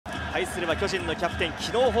対するは巨人のキャプテン、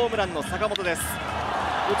昨日ホームランの坂本です。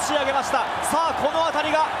打ち上げました。さあこの当たり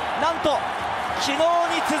がなんと昨日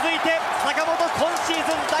に続いて坂本今シーズ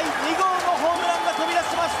ン第2号のホームランが飛び出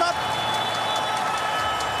しました。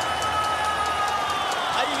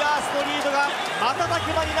タイガースのリードが瞬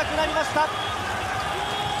く間になくなりました。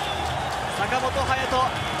坂本勇人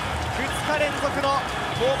2日連続の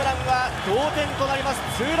ホームランは同点となります。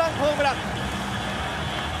ツーランホームラン。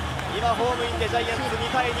今ホームインでジャイアンツ2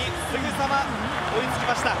対2、すぐさま追いつき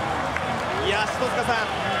ました。いや、篠塚さん、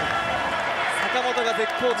坂本が絶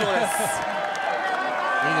好調です。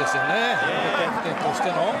いいですよね、キャプテンとして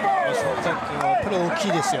の存在感はやっぱり大き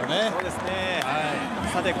いですよね。そうですね、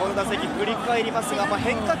さてこの打席振り返りますが、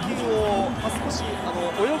変化球を、少し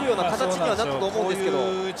泳ぐような形にはなったと思うんですけど、こう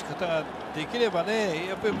いう打ち方ができればね、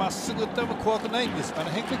やっぱりまっすぐ打ったら怖くないんですか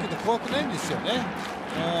ね、変化球で怖くないんですよね。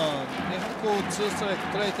やはりこうツーストライ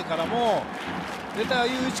ク捉えてからも絶対ああ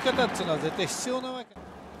いう打ち方っていうのは絶対必要なわけ。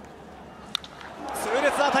痛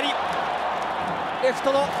烈当たり、レフ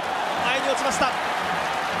トの前に落ちました。フ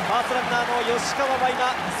ァーストランナーの吉川は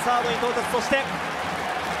今サードに到達、そして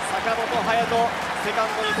坂本勇人セカ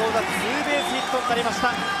ンドに到達、ツーベースヒットになりまし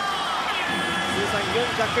た。通算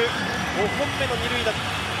405本目の二塁打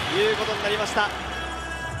ということになりました。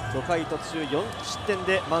5回途中4失点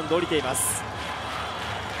でマウンドを降りています。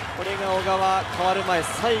これが小川変わる前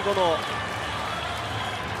最後の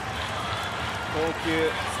投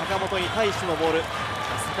球、坂本に対してのボール、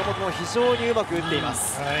坂本も非常にうまく打っていま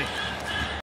す。